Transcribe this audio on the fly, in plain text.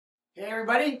Hey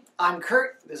everybody, I'm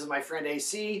Kurt. This is my friend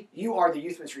AC. You are the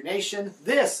Youth Ministry Nation.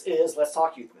 This is Let's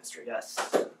Talk Youth Ministry. Yes.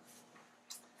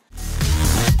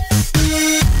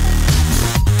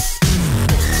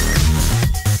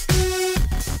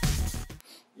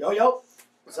 Yo.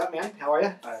 What's up, man? How are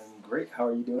you? I'm great. How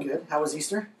are you doing? Good. How was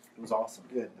Easter? It was awesome.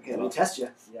 Good. Okay, let me test you.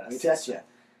 Yes. Let me test you.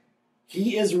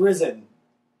 He is risen.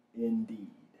 Indeed.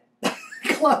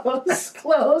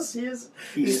 Close. He is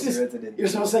risen indeed. You're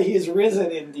supposed to say he is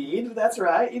risen indeed. That's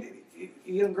right. You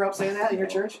didn't grow up saying that in your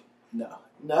church? No.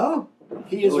 No?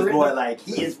 He is It was risen. more like,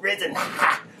 he is risen.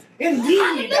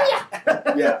 Indeed.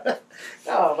 Yeah.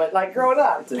 No, but like growing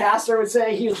up, the pastor would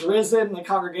say he is risen, and the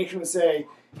congregation would say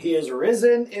he is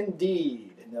risen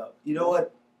indeed. No. You know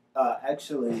what?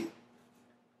 Actually,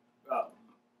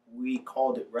 we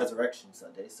called it Resurrection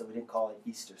Sunday, so we didn't call it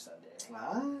Easter Sunday.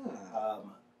 Ah.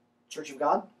 Church of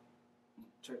God?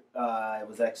 It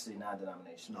was actually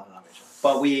non-denominational. Non-denominational.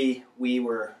 But we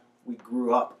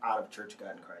grew up out of Church of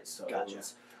God in Christ. So Gotcha.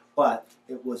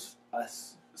 it was a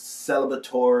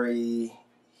celebratory,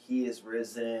 he is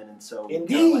risen, and so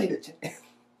Indeed.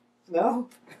 No?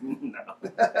 No.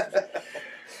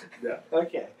 Yeah.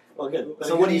 Okay. Well, good.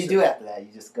 So what do you do after that?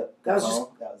 You just go That was home?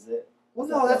 That was it? Well,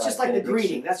 Is no, that that's just like the benediction?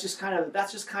 greeting. That's just kind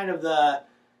of the.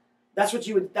 That's what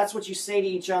you say to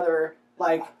each other,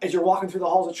 like as you're walking through the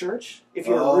halls of church. If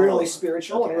you're really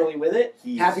spiritual and really with it,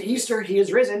 Happy Easter. He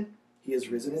is risen. He is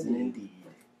risen indeed.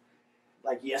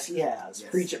 Like, yes, he has. Yes.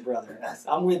 Preach it, brother.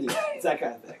 I'm with you. It's that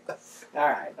kind of thing. All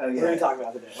right. Okay. What are we talking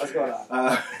about today? What's going on?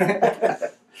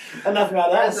 Enough Enough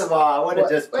about that. First of all, I want to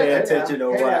just pay attention to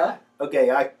what. Yeah.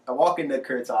 Okay, I walk into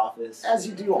Kurt's office, As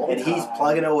you do all the and time. he's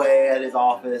plugging away at his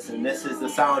office, and this is the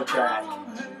soundtrack.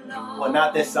 Well,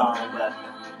 not this song, but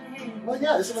Well,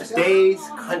 yeah, this is today's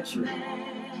country.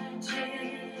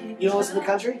 You don't listen to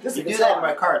country? This is You a good do that in song.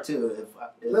 my car too.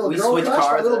 If Little we Girl switch Crush by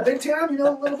cars, Little Big Town? You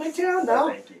know Little Big Town? No,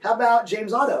 No? thank you. How about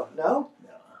James Otto? No?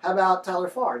 No. How about Tyler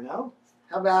Farr? No?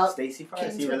 How about... Stacey Farr?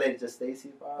 Is he Kendrick? related to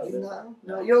Stacey Farr?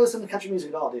 No, you don't listen to country music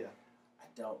at all, do you? I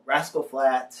don't. Rascal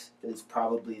Flatts is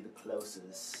probably the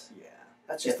closest. Yeah.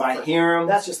 That's just If I hear him,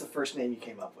 That's just the first name you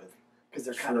came up with. Because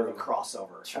they're kind of a True.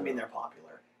 crossover. I True. mean, they're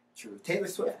popular. true. Taylor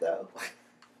Swift though.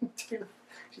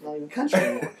 She's not even country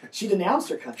anymore. She denounced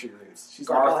her country roots. She's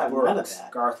like, I'll Garth have none of Brooks.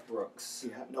 that. Garth Brooks.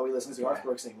 Yeah, nobody listens to Garth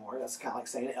Brooks anymore. That's kind of like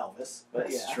saying Elvis. But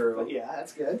That's yeah, true. But yeah,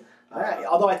 that's good. All right.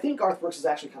 Although I think Garth Brooks is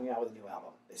actually coming out with a new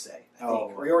album, they say. I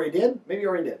think. Or he already did? Maybe he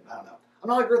already did. I don't know. I'm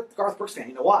not a Garth Brooks fan.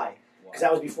 You know why? Because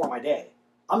that was before my day.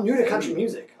 I'm new to country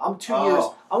music. I'm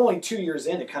only 2 years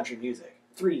into country music.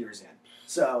 3 years in.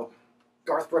 So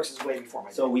Garth Brooks is way before my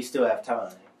day. So we still have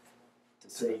time to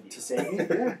save you. To save me?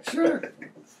 Yeah, sure.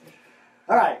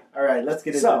 All right. All right, let's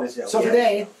get into this show. So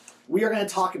today, we are going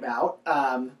to talk about,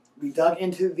 we dug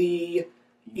into the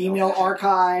email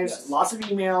archives, Yes. lots of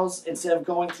emails. Instead of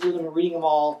going through them and reading them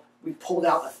all, we pulled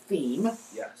out a theme.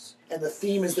 Yes. And the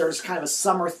theme is there's kind of a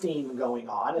summer theme going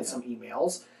on in some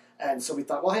emails. And so we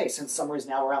thought, well, hey, since summer is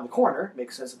now around the corner, it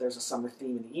makes sense that there's a summer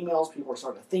theme in the emails. People are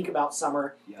starting to think about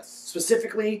summer. Yes.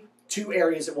 Specifically, 2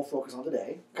 areas that we'll focus on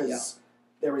today, because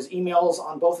there was emails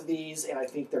on both of these, and I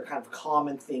think they're kind of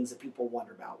common things that people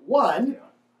wonder about. One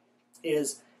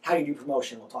is how you do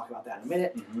promotion. We'll talk about that in a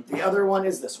minute. Mm-hmm. The other one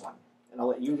is this one, and I'll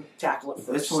let you tackle it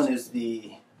first. This one is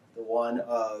the one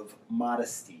of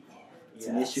modesty. It's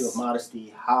an issue of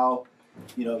modesty. How,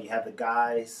 you have the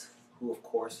guys who, of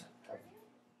course,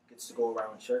 gets to go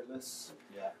around shirtless.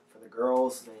 Yeah. For the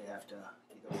girls, they have to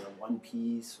either wear one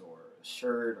piece or a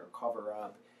shirt or cover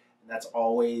up, and that's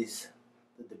always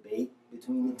the debate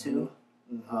between the two.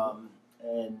 Mm-hmm.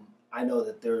 And I know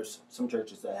that there's some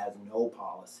churches that has no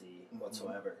policy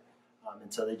whatsoever,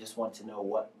 and so they just want to know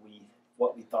what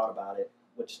we thought about it.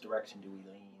 Which direction do we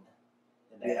lean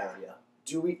in that area?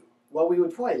 Well, we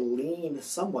would probably lean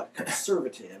somewhat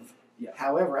conservative. Yeah.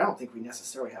 However, I don't think we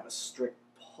necessarily have a strict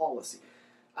policy.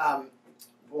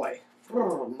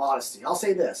 Modesty. I'll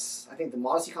say this. I think the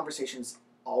modesty conversation's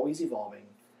always evolving.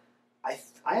 I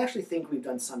actually think we've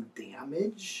done some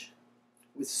damage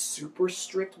with super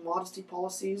strict modesty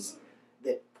policies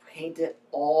that paint it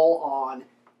all on,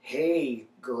 hey,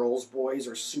 girls, boys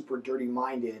are super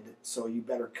dirty-minded, so you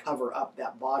better cover up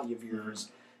that body of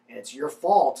yours. And it's your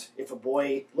fault if a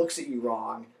boy looks at you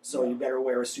wrong, so you better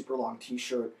wear a super long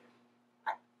T-shirt.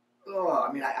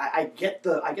 I get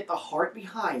the heart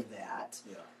behind that.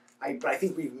 Yeah. But I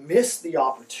think we've missed the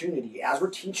opportunity as we're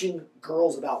teaching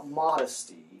girls about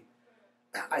modesty.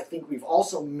 I think we've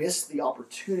also missed the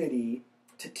opportunity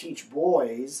to teach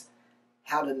boys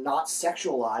how to not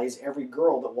sexualize every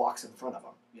girl that walks in front of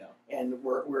them. Yeah. And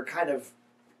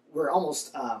we're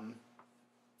almost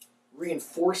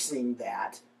reinforcing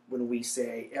that when we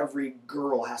say every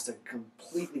girl has to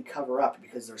completely cover up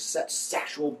because they're such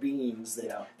sexual beings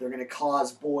that they're going to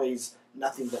cause boys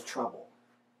nothing but trouble.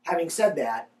 Having said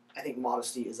that, I think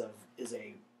modesty is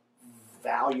a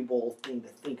valuable thing to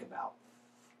think about.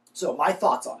 So my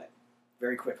thoughts on it,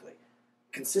 very quickly.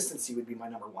 Consistency would be my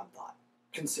number one thought.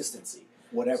 Consistency.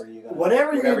 Whatever you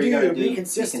do, be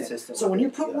consistent. So when you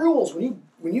put rules,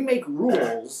 when you make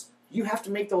rules, you have to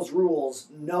make those rules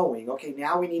knowing, okay,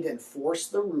 now we need to enforce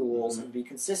the rules and be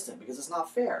consistent because it's not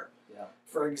fair. Yeah.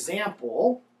 For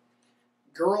example,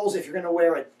 girls, if you're going to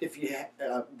wear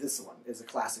this one is a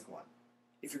classic one.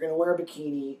 If you're going to wear a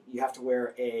bikini, you have to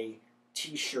wear a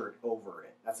t-shirt over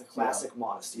it. That's a classic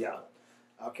modesty. Yeah.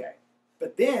 Okay.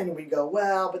 But then we go,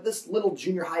 well, but this little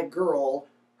junior high girl,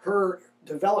 her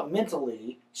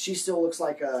developmentally, she still looks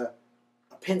like a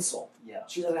pencil. Yeah.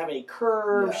 She doesn't have any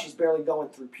curve. Yeah. She's barely going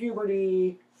through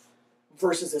puberty.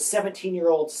 Versus a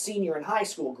 17-year-old senior in high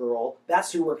school girl,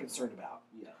 that's who we're concerned about.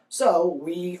 Yeah. So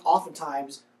we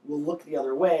oftentimes will look the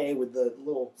other way with the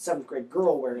little 7th grade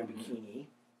girl wearing a bikini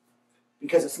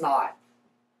because it's not.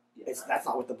 That's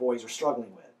not what the boys are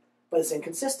struggling with. But it's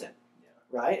inconsistent.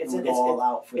 Right? It's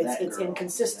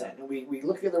inconsistent. And we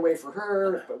look the other way for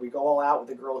her, but we go all out with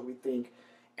the girl who we think,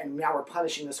 and now we're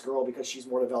punishing this girl because she's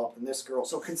more developed than this girl.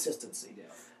 So consistency.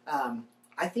 Yeah.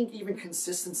 I think even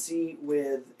consistency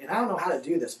with, and I don't know how to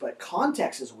do this, but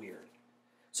context is weird.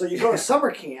 So you go to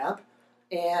summer camp,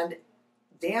 and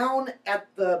down at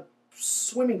the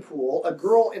swimming pool, a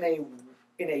girl in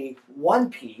a one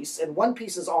piece, and one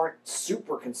pieces aren't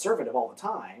super conservative all the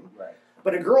time. Right.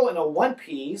 But a girl in a one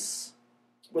piece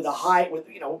with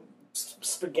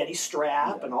spaghetti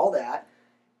strap and all that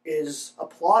is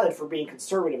applauded for being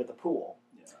conservative at the pool.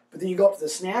 Yeah. But then you go up to the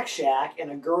snack shack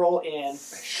and a girl in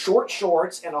short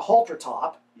shorts and a halter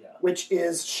top, which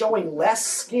is showing less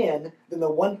skin than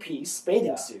the one piece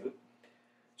bathing suit.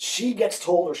 She gets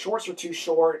told her shorts are too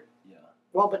short. Yeah.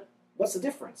 Well, but what's the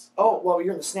difference? Oh, well,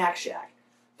 you're in the snack shack.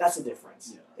 That's the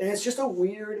difference. Yeah. And it's just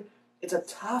it's a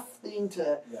tough thing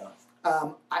to.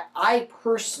 Yeah. I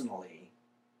personally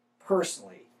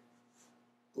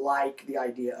like the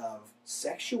idea of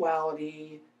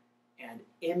sexuality and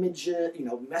images,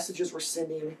 messages we're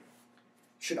sending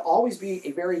should always be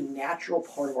a very natural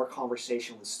part of our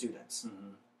conversation with students.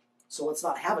 Mm-hmm. So let's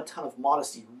not have a ton of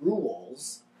modesty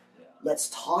rules. Yeah. Let's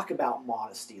talk about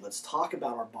modesty. Let's talk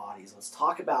about our bodies. Let's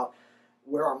talk about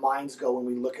where our minds go when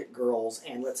we look at girls,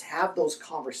 and let's have those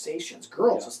conversations.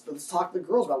 Girls, let's talk to the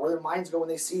girls about where their minds go when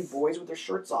they see boys with their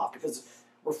shirts off, because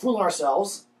we're fooling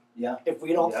ourselves. Yeah. If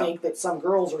we don't think that some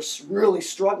girls are really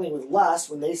struggling with lust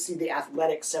when they see the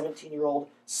athletic 17-year-old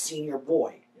senior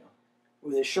boy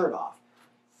with his shirt off.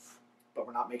 But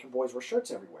we're not making boys wear shirts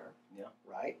everywhere. Yeah.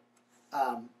 Right?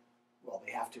 Well,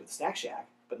 they have to at the snack shack,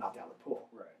 but not down the pool.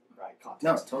 Right.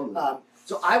 Context. No, totally.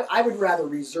 So I would rather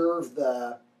reserve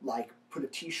the, put a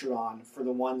t-shirt on for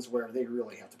the ones where they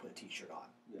really have to put a t-shirt on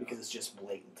because it's just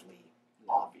blatantly,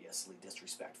 obviously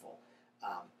disrespectful.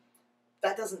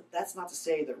 That's not to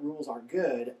say that rules aren't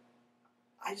good.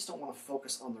 I just don't want to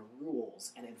focus on the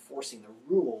rules and enforcing the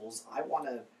rules. I want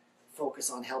to focus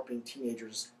on helping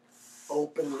teenagers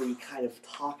openly kind of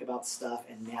talk about stuff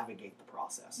and navigate the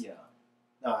process. Yeah.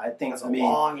 No, I think that's a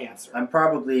long answer. I'm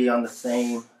probably on the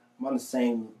same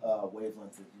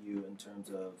wavelength as you in terms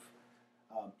of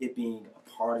it being a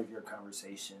part of your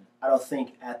conversation. I don't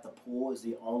think at the pool is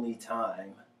the only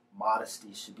time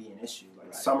modesty should be an issue.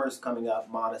 Summer's coming up,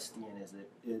 modesty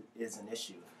is an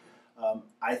issue.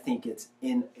 I think it's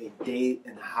in a date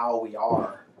and how we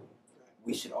are.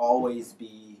 We should always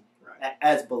be,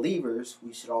 as believers,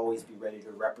 we should always be ready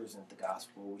to represent the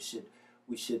gospel.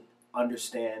 We should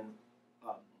understand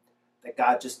that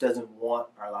God just doesn't want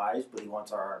our lives, but He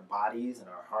wants our bodies and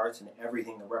our hearts and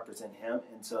everything to represent Him.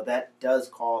 And so that does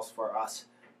cause for us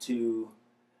to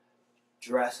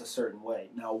dress a certain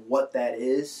way. Now, what that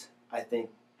is, I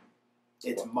think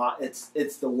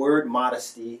it's the word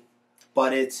modesty,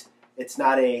 but it's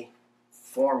not a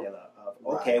formula of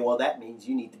okay, well that means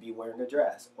you need to be wearing a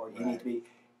dress or you need to be.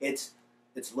 It's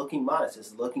looking modest.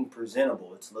 It's looking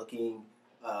presentable. It's looking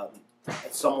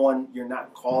at someone you're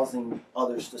not causing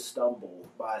others to stumble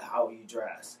by how you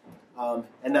dress.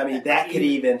 And I mean that could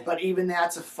even. But even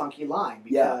that's a funky line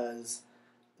because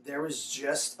there was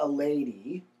just a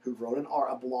lady who wrote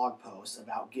a blog post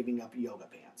about giving up yoga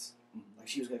pants. Like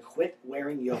she was going to quit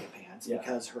wearing yoga pants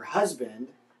because her husband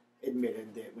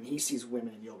admitted that when he sees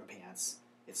women in yoga pants,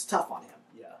 it's tough on him.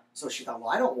 Yeah. So she thought, well,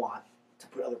 I don't want to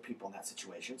put other people in that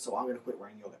situation, so I'm going to quit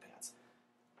wearing yoga pants.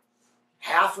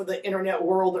 Half of the internet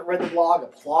world that read the blog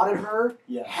applauded her.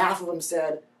 Yeah. Half of them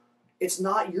said, it's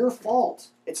not your fault.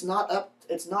 It's not up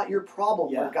it's not your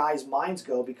problem where guys' minds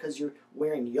go because you're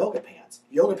wearing yoga pants.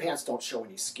 Yoga pants don't show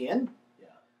any skin. Yeah.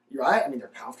 You're right. I mean, they're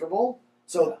comfortable.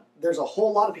 So there's a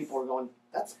whole lot of people who are going,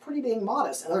 that's pretty dang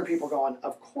modest, and other people are going,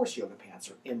 of course yoga pants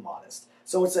are immodest.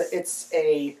 So it's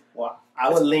a well, I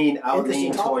would lean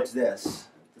topic. towards this.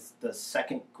 The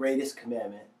second greatest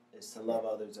commandment is to love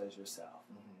others as yourself.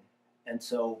 Mm-hmm. And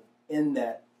so in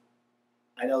that,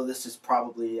 I know this is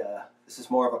probably this is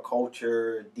more of a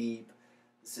culture deep.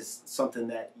 This is something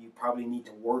that you probably need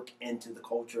to work into the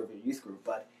culture of your youth group.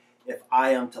 But if I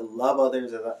am to love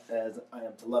others as I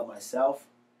am to love myself,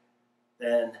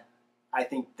 then I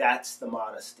think that's the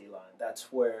modesty line.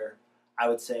 That's where I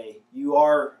would say you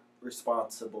are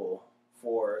responsible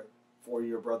for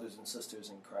your brothers and sisters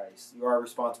in Christ. You are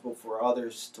responsible for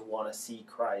others to want to see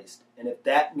Christ. And if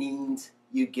that means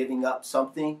you giving up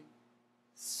something,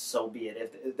 so be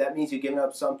it. If that means you giving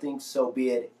up something, so be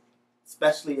it.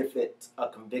 Especially if it's a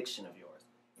conviction of yours.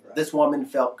 Right. This woman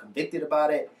felt convicted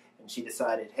about it, and she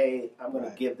decided, hey, I'm going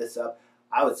to give this up.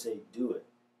 I would say do it.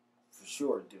 For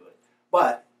sure, do it.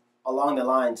 But along the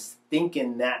lines, think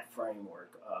in that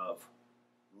framework of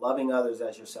loving others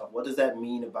as yourself. What does that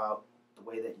mean about the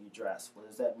way that you dress? What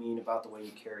does that mean about the way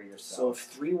you carry yourself? So if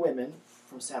 3 women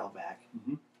from Saddleback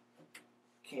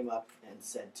came up and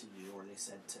said to you, or they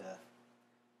said to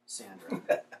Sandra,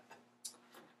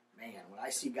 man, when I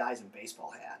see guys in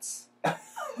baseball hats,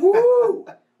 woo!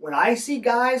 When I see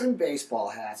guys in baseball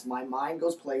hats, my mind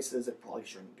goes places it probably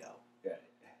shouldn't go. Right.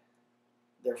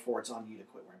 Therefore, it's on you to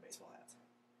quit wearing baseball hats.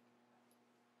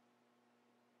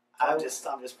 I'm just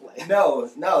playing.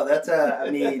 No, that's I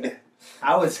mean,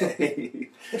 I would say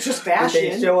it's just fashion.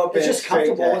 They show up it's in just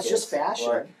comfortable. jackets, it's just fashion.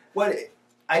 Or, what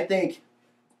I think,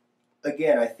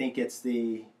 again, I think it's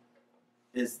the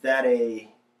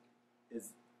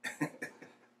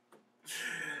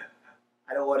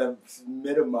I don't want to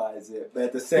minimize it, but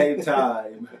at the same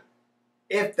time,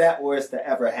 if that was to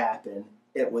ever happen,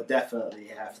 it would definitely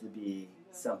have to be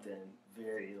something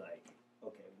very like,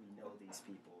 okay, we know these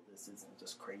people. This isn't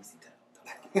just crazy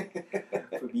town.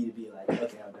 For me to be like,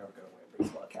 okay, I'm never going to wear a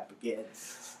baseball cap again.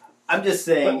 I'm just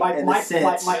saying,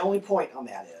 my only point on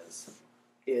that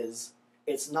is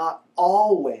it's not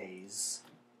always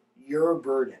your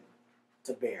burden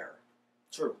to bear.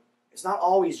 True. It's not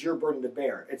always your burden to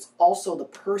bear. It's also the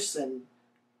person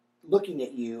looking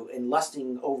at you and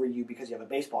lusting over you because you have a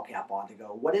baseball cap on to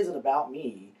go, what is it about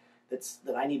me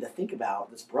that I need to think about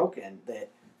that's broken?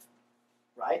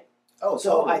 Right? Oh,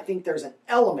 so totally. I think there's an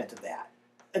element of that.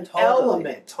 An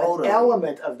Totally.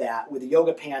 element of that with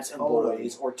yoga pants and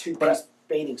boys or two-piece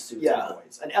bathing suits and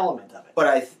boys. An element of it. But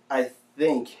I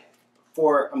think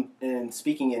in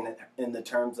speaking in the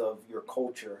terms of your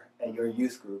culture and your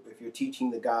youth group, if you're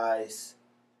teaching the guys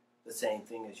the same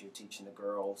thing as you're teaching the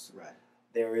girls, right,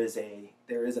 there is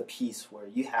a piece where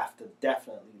you have to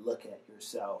definitely look at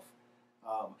yourself.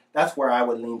 That's where I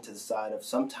would lean to the side of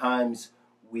sometimes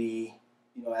we,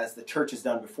 as the church has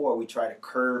done before, we try to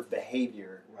curve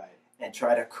behavior, right, and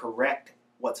try to correct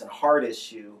what's a hard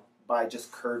issue by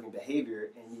just curving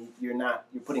behavior, and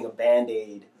you're putting a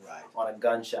Band-Aid on a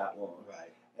gunshot wound.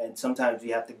 Right. And sometimes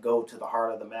you have to go to the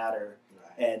heart of the matter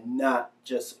and not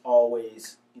just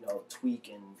always,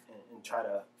 tweak and try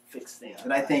to fix things. Yeah,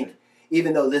 and I think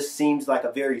even though this seems like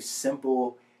a very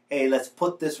simple, hey, let's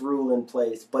put this rule in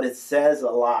place, but it says a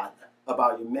lot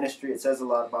about your ministry. It says a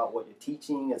lot about what you're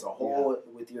teaching as a whole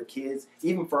with your kids,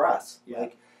 even for us. Yeah.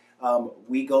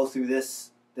 We go through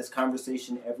this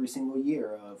conversation every single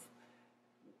year of,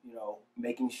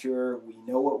 making sure we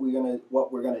know what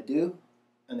we're gonna do,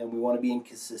 and then we want to be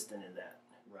inconsistent in that.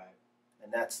 Right.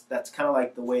 And that's kind of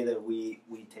like the way that we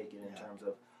take it in terms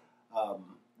of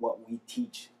what we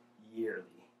teach yearly.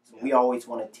 So we always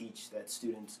want to teach that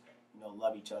students,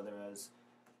 love each other as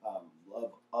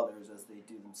love others as they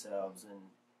do themselves, and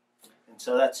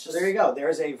so that's just. So there you go.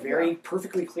 There's a very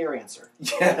perfectly clear answer.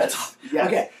 Yes.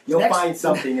 Okay. You'll find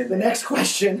something in there. The next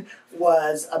question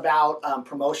was about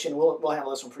promotion. We'll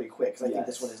handle this one pretty quick because I think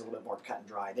this one is a little bit more cut and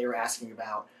dry. They were asking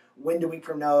about when do we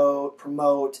promote?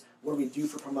 What do we do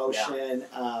for promotion?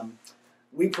 Yeah.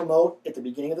 We promote at the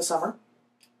beginning of the summer.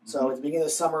 So at the beginning of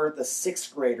the summer, the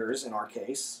 6th graders, in our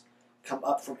case, come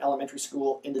up from elementary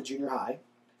school into junior high.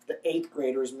 The 8th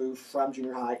graders move from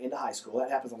junior high into high school.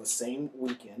 That happens on the same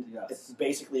weekend. Yes. It's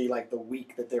basically like the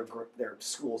week that their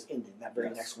school's ending, that very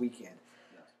next weekend.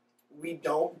 Yes. We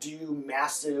don't do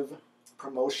massive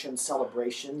promotion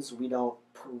celebrations. We don't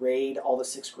parade all the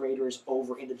 6th graders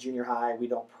over into junior high. We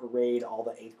don't parade all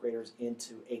the 8th graders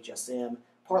into HSM,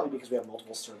 partly because we have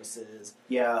multiple services.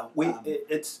 Yeah,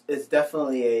 it's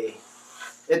definitely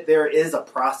there is a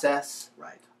process.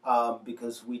 Right.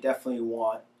 because we definitely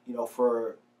want,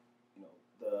 for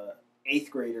the 8th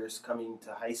graders coming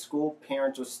to high school,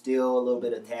 parents are still a little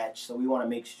bit attached. So we want to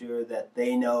make sure that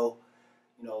they know,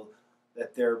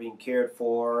 that they're being cared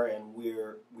for, and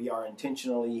we are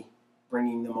intentionally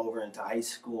bringing them over into high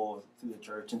school through the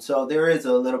church. And so there is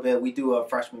a little bit, we do a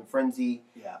freshman frenzy,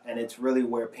 and it's really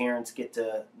where parents get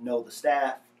to know the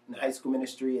staff in high school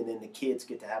ministry, and then the kids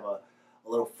get to have a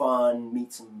little fun,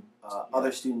 meet some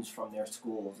other students from their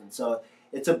schools. And so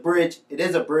it's a bridge. It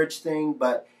is a bridge thing,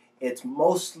 but it's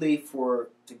mostly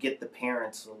to get the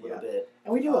parents a little bit.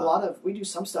 And we do we do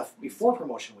some stuff before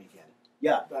promotion weekend.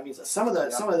 Yeah. I mean, some of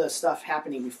the stuff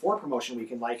happening before promotion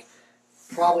weekend, like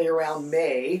probably around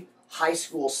May, high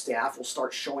school staff will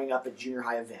start showing up at junior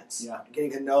high events,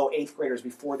 getting to know 8th graders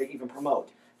before they even promote.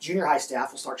 Junior high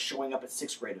staff will start showing up at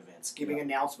 6th grade events, giving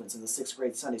announcements in the 6th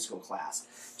grade Sunday school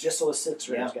class, just so the 6th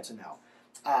graders get to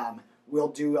know. We'll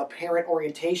do a parent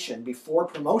orientation before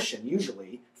promotion,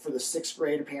 usually, for the 6th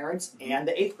grade parents and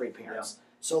the 8th grade parents.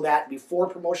 So that before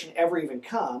promotion ever even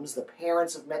comes, the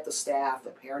parents have met the staff,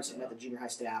 the parents have met the junior high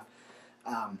staff.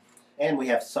 And we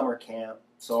have summer camp.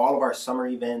 So all of our summer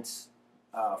events,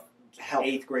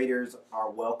 8th graders are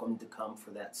welcome to come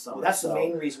for that summer. Well, that's the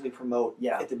main reason we promote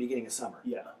at the beginning of summer.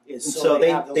 Yeah. Is so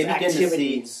they have those begin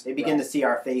activities. They begin to see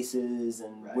our faces,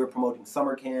 and we're promoting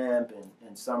summer camp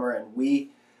and summer, and we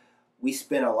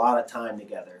spend a lot of time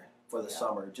together for the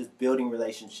summer, just building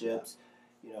relationships,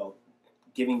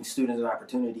 giving students an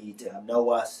opportunity to know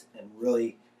us, and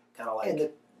really kind of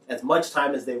like as much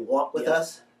time as they want with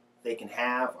us, they can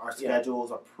have. Our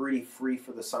schedules are pretty free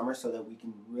for the summer, so that we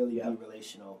can really be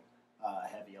relational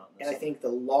heavy on this. And I think the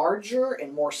larger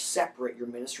and more separate your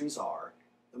ministries are,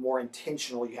 the more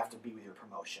intentional you have to be with your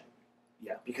promotion.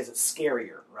 Yeah. Because it's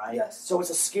scarier, right? Yes. So it's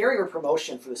a scarier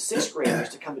promotion for the 6th graders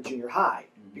to come to junior high,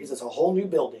 because it's a whole new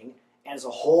building and it's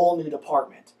a whole new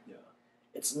department. Yeah.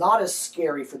 It's not as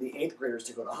scary for the 8th graders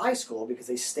to go to high school, because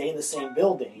they stay in the same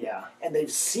building. Yeah. And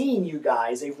they've seen you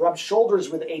guys, they've rubbed shoulders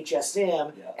with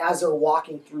HSM as they're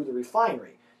walking through the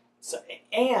refinery. So,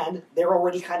 and they're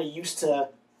already kind of used to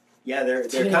they're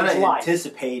kind of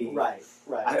anticipating. Right.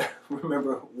 I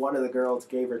remember one of the girls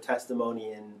gave her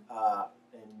testimony in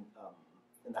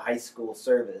the high school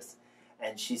service,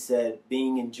 and she said,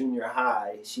 being in junior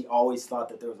high, she always thought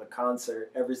that there was a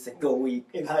concert every single week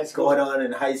in high school going on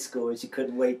in high school, and she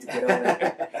couldn't wait to get over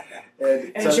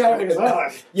and so, she had to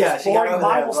she got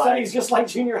Bible studies just like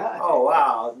junior high. Oh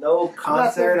wow, no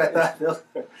concert! I thought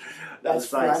that's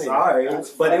funny. Sorry,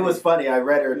 but it was funny. I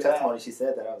read her testimony. She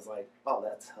said that. I was like, oh,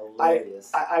 that's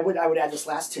hilarious. I would add this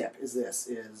last tip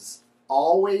is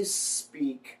always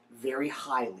speak very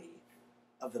highly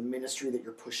of the ministry that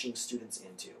you're pushing students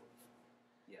into.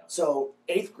 Yeah. So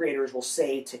 8th graders will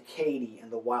say to Katie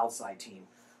and the Wildside team,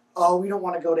 "Oh, we don't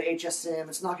want to go to HSM.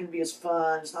 It's not going to be as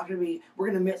fun. It's not going to be. We're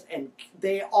going to miss." And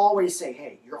they always say,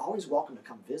 "Hey, you're always welcome to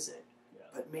come visit,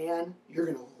 but man, you're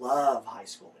going to love high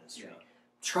school ministry. Yeah.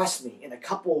 Trust me. In a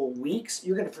couple of weeks,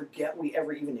 you're going to forget we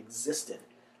ever even existed.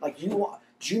 Like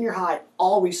junior high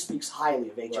always speaks highly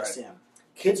of HSM. Right.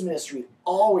 Kids ministry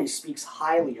always speaks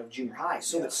highly of junior high,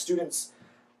 so that students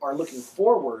are looking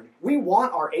forward. We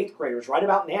want our 8th graders right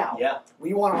about now. Yeah.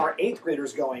 We want our 8th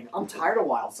graders going, I'm tired of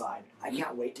Wildside. I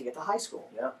can't wait to get to high school.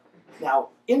 Yeah. Now,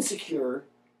 insecure,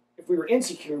 if we were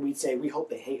insecure, we'd say we hope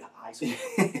they hate high school.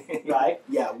 Right?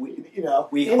 Yeah. We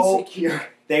insecure. Hope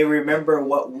they remember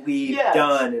what we've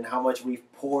done and how much we've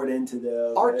poured into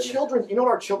them. Our children, you know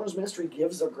what our children's ministry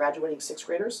gives their graduating 6th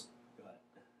graders?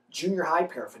 Junior high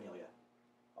paraphernalia.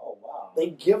 Oh, wow.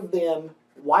 They give them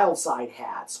Wildside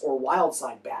hats or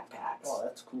Wildside backpacks. Oh,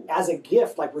 that's cool. As a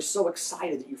gift, like we're so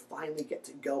excited that you finally get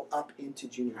to go up into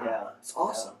junior high. Yeah. It's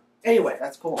awesome. Yeah. Anyway,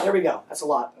 that's cool. There we go. That's a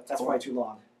lot. That's cool. Probably too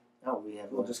long. No,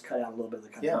 we'll just cut out a little bit of the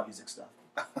country music stuff.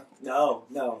 No.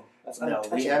 That's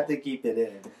untouchable. We have to keep it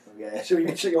in. Okay. Sure,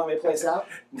 you want me to play this out?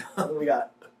 No. What do we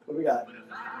got?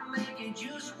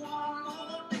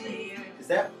 Is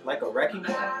that like a wrecking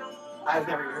ball? I've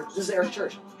never heard. This is Eric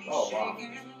Church. Oh, wow.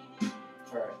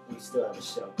 All right, we still have a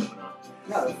show coming on.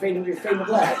 No, you're fading to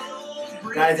black.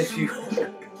 Guys, if you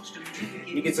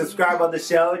can subscribe on the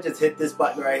show, just hit this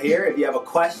button right here. If you have a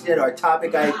question or a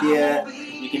topic idea,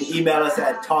 you can email us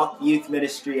at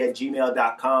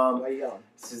talkyouthministry@gmail.com. Where you going?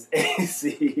 This is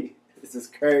AC. This is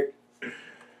Kurt.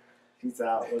 Peace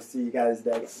out. We'll see you guys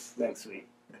next week.